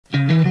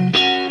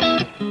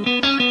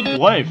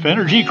Life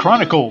Energy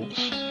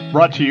Chronicles,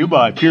 brought to you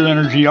by Pure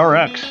Energy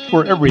RX,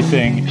 where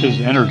everything is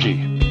energy.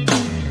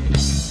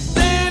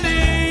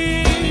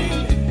 Standing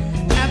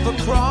at the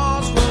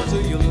crossroads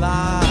of your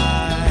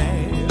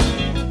life.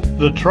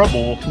 The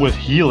trouble with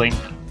healing.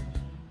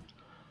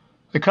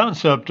 The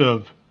concept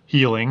of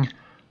healing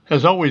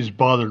has always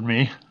bothered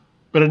me,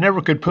 but I never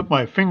could put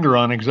my finger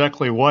on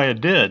exactly why it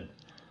did,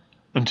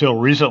 until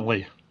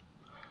recently.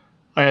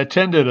 I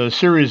attended a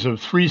series of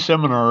 3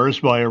 seminars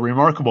by a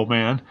remarkable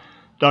man,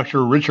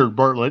 Dr. Richard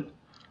Bartlett,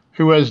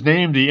 who has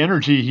named the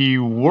energy he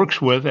works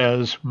with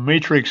as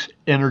matrix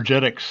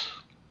energetics.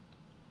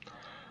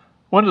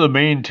 One of the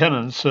main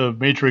tenets of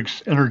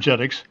matrix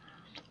energetics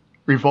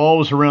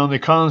revolves around the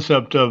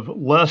concept of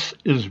less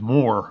is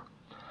more.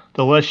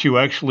 The less you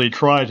actually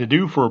try to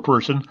do for a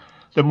person,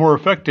 the more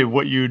effective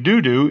what you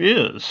do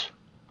is.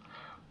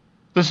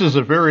 This is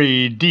a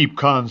very deep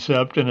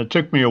concept, and it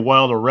took me a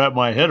while to wrap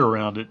my head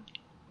around it.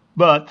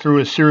 But through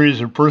a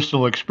series of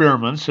personal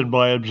experiments and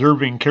by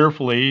observing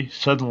carefully,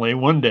 suddenly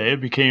one day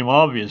it became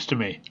obvious to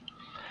me.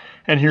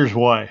 And here's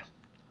why.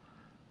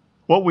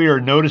 What we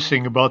are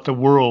noticing about the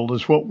world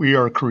is what we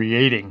are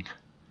creating.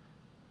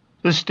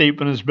 This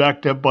statement is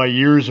backed up by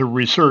years of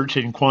research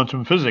in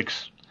quantum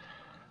physics.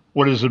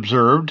 What is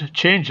observed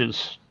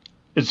changes.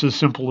 It's as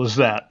simple as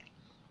that.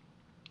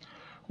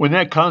 When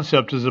that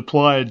concept is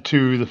applied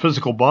to the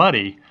physical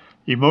body,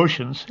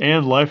 emotions,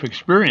 and life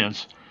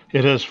experience,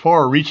 it has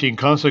far-reaching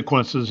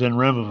consequences and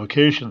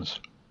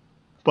ramifications.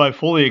 By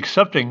fully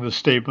accepting the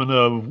statement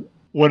of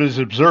what is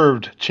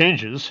observed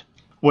changes,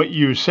 what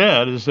you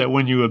said is that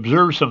when you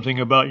observe something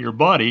about your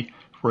body,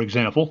 for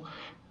example,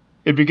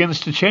 it begins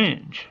to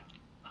change.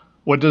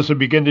 What does it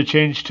begin to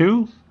change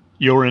to?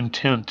 Your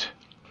intent.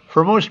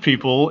 For most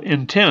people,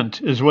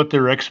 intent is what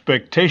their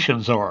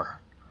expectations are.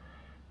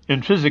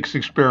 In physics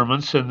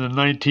experiments in the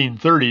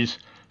 1930s,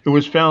 it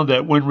was found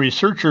that when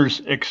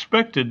researchers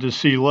expected to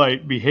see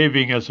light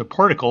behaving as a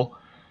particle,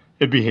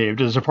 it behaved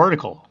as a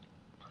particle.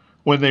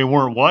 When they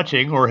weren't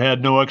watching or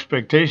had no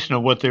expectation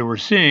of what they were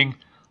seeing,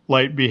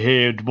 light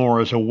behaved more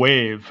as a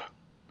wave.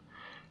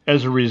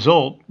 As a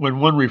result, when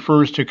one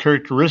refers to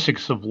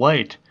characteristics of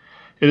light,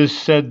 it is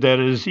said that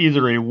it is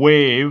either a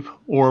wave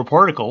or a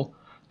particle,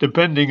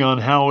 depending on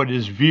how it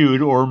is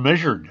viewed or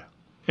measured.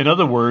 In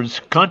other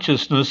words,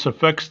 consciousness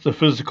affects the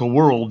physical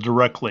world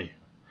directly.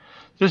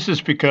 This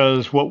is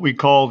because what we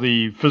call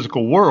the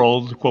physical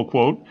world, quote,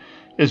 quote,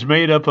 is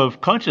made up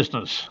of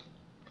consciousness.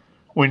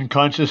 When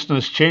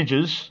consciousness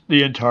changes,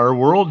 the entire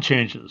world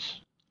changes.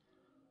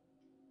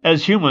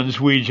 As humans,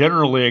 we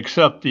generally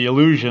accept the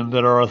illusion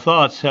that our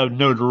thoughts have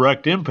no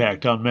direct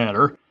impact on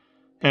matter,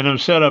 and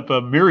have set up a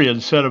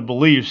myriad set of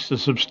beliefs to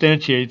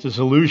substantiate this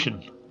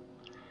illusion.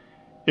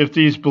 If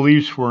these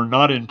beliefs were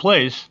not in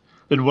place,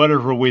 then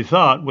whatever we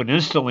thought would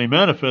instantly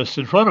manifest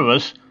in front of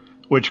us,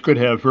 which could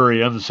have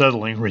very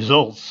unsettling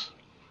results.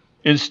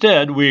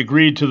 Instead, we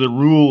agreed to the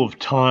rule of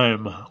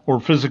time,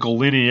 or physical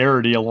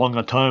linearity along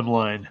a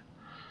timeline.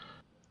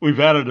 We've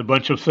added a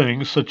bunch of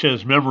things, such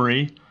as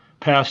memory,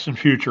 past and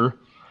future,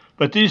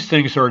 but these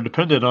things are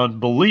dependent on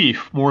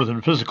belief more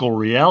than physical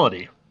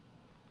reality.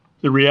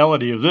 The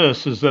reality of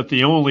this is that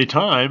the only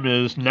time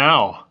is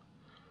now.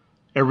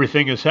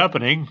 Everything is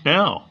happening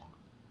now.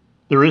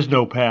 There is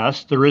no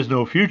past, there is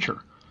no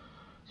future.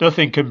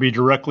 Nothing can be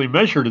directly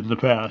measured in the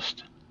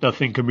past.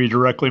 Nothing can be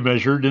directly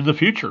measured in the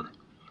future.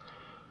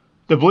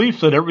 The belief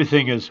that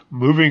everything is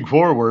moving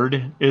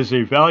forward is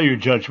a value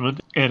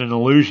judgment and an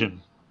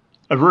illusion.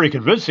 A very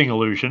convincing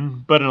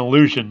illusion, but an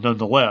illusion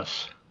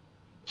nonetheless.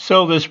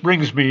 So this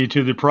brings me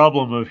to the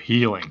problem of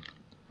healing.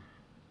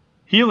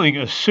 Healing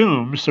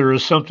assumes there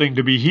is something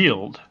to be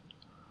healed.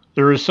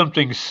 There is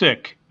something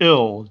sick,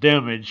 ill,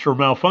 damaged, or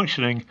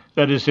malfunctioning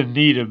that is in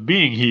need of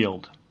being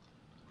healed.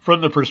 From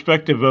the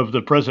perspective of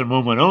the present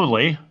moment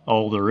only,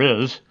 all there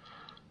is,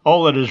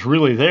 all that is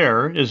really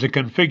there is a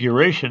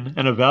configuration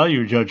and a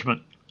value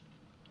judgment.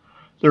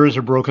 There is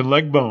a broken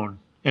leg bone,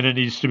 and it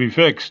needs to be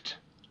fixed.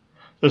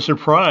 The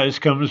surprise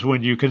comes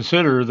when you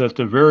consider that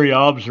the very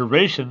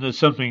observation that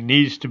something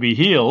needs to be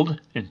healed,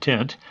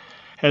 intent,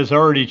 has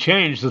already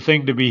changed the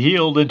thing to be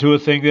healed into a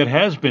thing that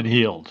has been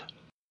healed.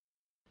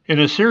 In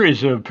a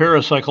series of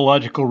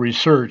parapsychological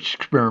research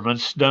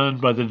experiments done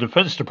by the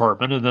Defense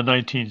Department in the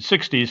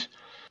 1960s,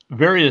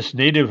 various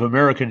Native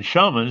American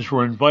shamans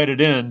were invited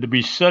in to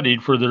be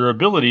studied for their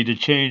ability to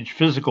change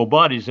physical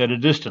bodies at a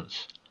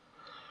distance.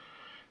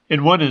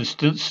 In one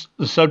instance,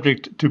 the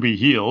subject to be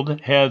healed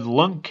had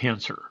lung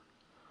cancer.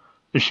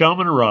 The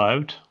shaman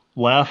arrived,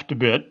 laughed a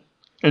bit,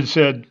 and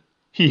said,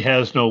 "He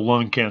has no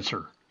lung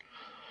cancer."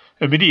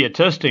 Immediate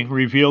testing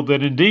revealed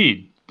that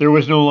indeed, there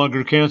was no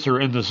longer cancer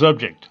in the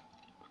subject.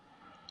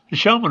 The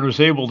shaman was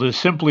able to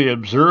simply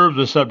observe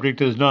the subject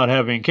as not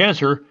having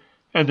cancer,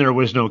 and there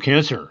was no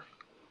cancer.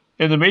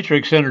 In the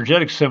Matrix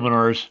Energetics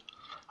seminars,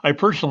 I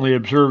personally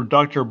observed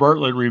Dr.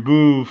 Bartlett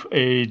remove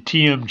a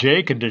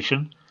TMJ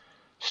condition,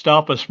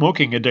 stop a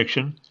smoking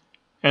addiction,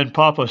 and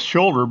pop a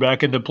shoulder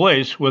back into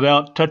place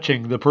without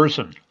touching the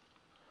person.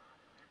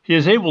 He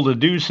is able to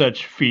do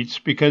such feats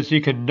because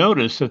he can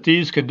notice that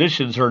these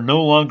conditions are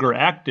no longer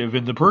active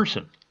in the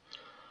person.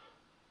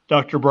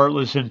 Dr.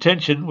 Bartlett's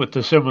intention with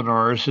the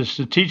seminars is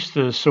to teach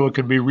this so it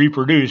can be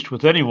reproduced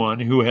with anyone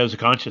who has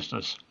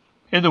consciousness.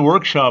 In the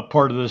workshop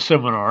part of the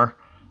seminar,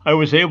 I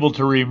was able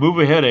to remove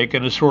a headache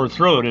and a sore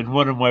throat in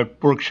one of my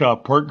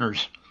workshop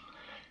partners.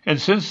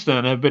 And since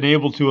then, I've been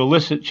able to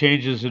elicit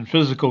changes in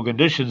physical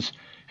conditions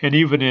and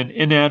even in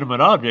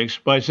inanimate objects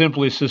by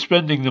simply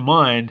suspending the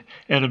mind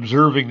and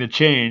observing the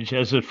change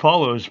as it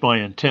follows my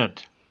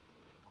intent.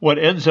 What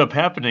ends up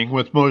happening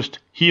with most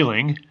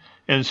healing,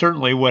 and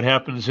certainly what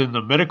happens in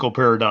the medical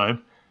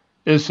paradigm,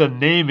 is the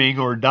naming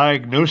or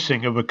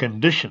diagnosing of a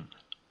condition.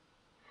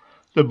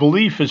 The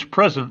belief is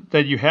present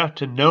that you have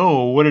to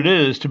know what it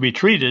is to be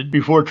treated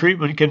before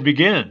treatment can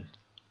begin.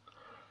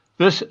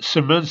 This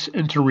cements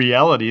into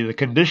reality the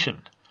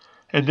condition,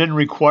 and then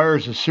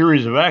requires a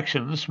series of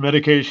actions,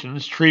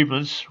 medications,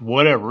 treatments,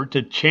 whatever,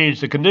 to change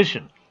the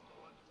condition.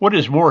 What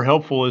is more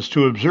helpful is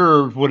to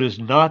observe what is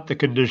not the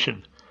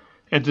condition,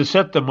 and to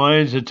set the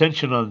mind's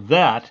attention on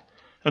that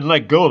and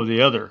let go of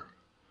the other.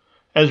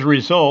 As a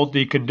result,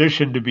 the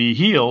condition to be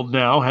healed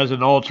now has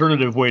an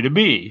alternative way to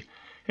be,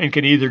 and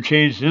can either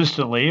change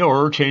instantly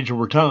or change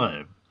over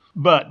time.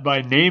 But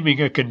by naming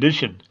a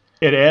condition,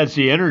 it adds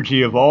the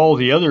energy of all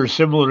the other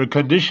similar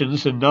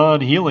conditions and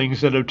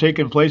non-healings that have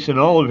taken place in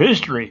all of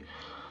history,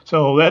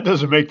 so that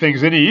doesn't make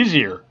things any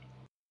easier.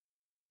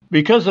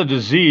 Because a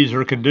disease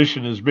or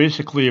condition is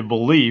basically a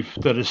belief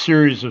that a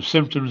series of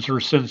symptoms or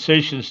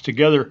sensations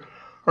together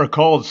are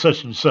called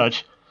such and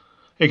such,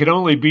 it can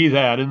only be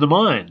that in the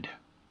mind.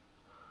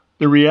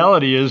 The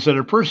reality is that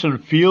a person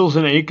feels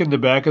an ache in the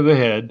back of the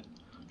head,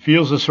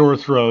 feels a sore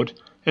throat,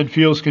 and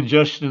feels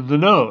congestion in the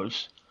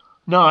nose,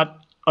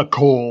 not a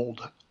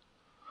cold.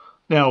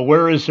 Now,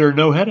 where is there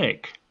no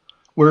headache?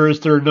 Where is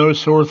there no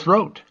sore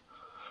throat?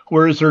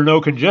 Where is there no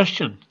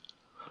congestion?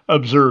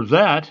 Observe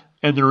that,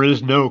 and there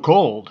is no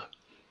cold.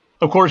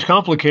 Of course,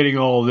 complicating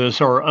all of this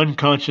are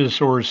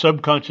unconscious or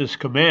subconscious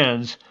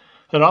commands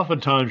that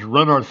oftentimes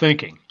run our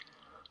thinking.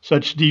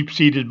 Such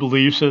deep-seated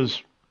beliefs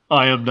as,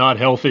 I am not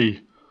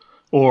healthy,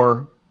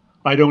 or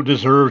I don't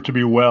deserve to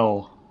be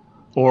well,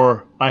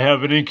 or I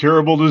have an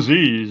incurable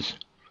disease.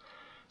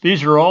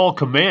 These are all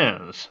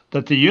commands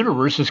that the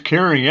universe is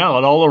carrying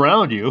out all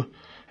around you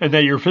and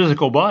that your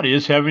physical body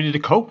is having to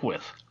cope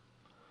with.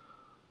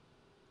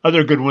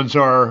 Other good ones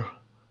are,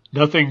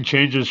 nothing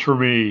changes for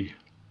me,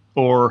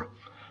 or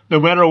no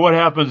matter what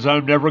happens,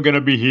 I'm never going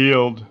to be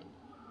healed.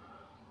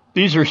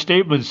 These are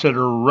statements that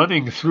are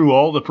running through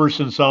all the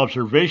person's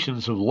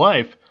observations of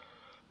life,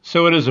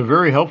 so it is a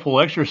very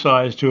helpful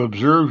exercise to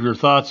observe your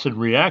thoughts and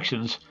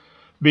reactions,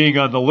 being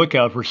on the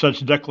lookout for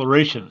such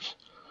declarations.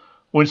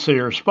 Once they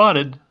are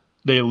spotted,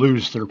 they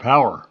lose their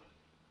power.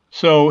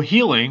 So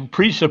healing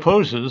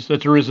presupposes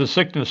that there is a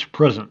sickness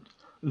present.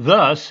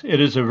 Thus,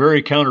 it is a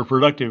very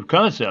counterproductive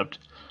concept.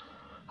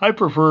 I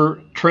prefer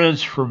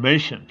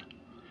transformation,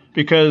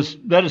 because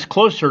that is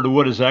closer to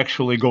what is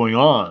actually going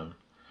on.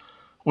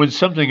 When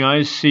something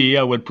I see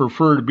I would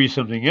prefer to be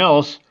something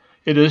else,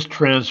 it is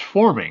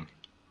transforming.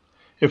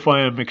 If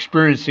I am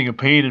experiencing a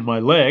pain in my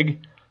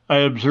leg, I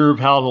observe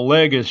how the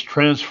leg is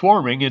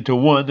transforming into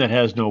one that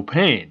has no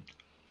pain.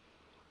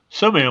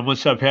 Some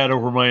ailments I've had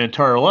over my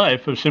entire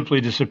life have simply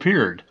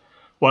disappeared,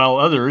 while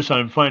others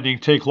I'm finding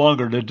take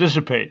longer to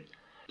dissipate.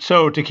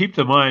 So to keep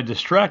the mind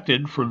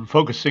distracted from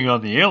focusing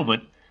on the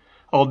ailment,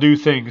 I'll do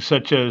things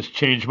such as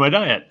change my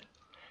diet,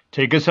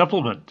 take a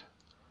supplement,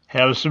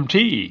 have some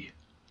tea,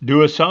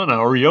 do a sauna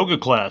or yoga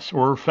class,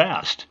 or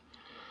fast,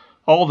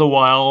 all the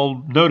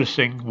while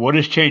noticing what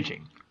is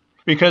changing.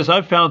 Because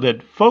I've found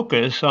that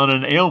focus on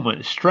an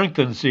ailment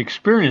strengthens the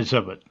experience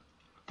of it.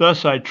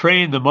 Thus, I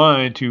train the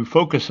mind to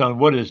focus on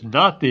what is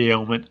not the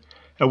ailment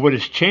and what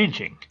is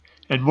changing,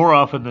 and more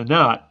often than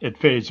not, it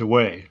fades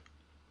away.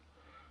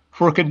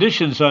 For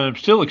conditions I am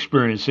still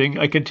experiencing,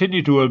 I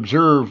continue to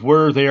observe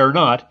where they are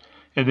not,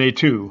 and they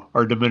too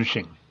are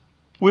diminishing.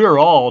 We are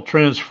all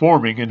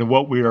transforming into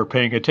what we are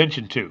paying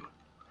attention to.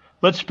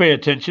 Let's pay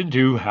attention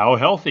to how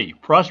healthy,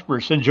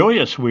 prosperous, and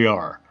joyous we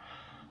are.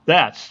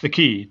 That's the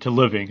key to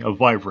living a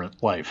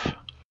vibrant life.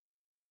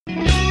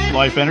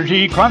 Life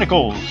Energy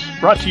Chronicles,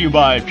 brought to you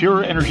by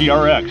Pure Energy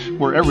RX,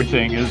 where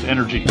everything is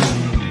energy.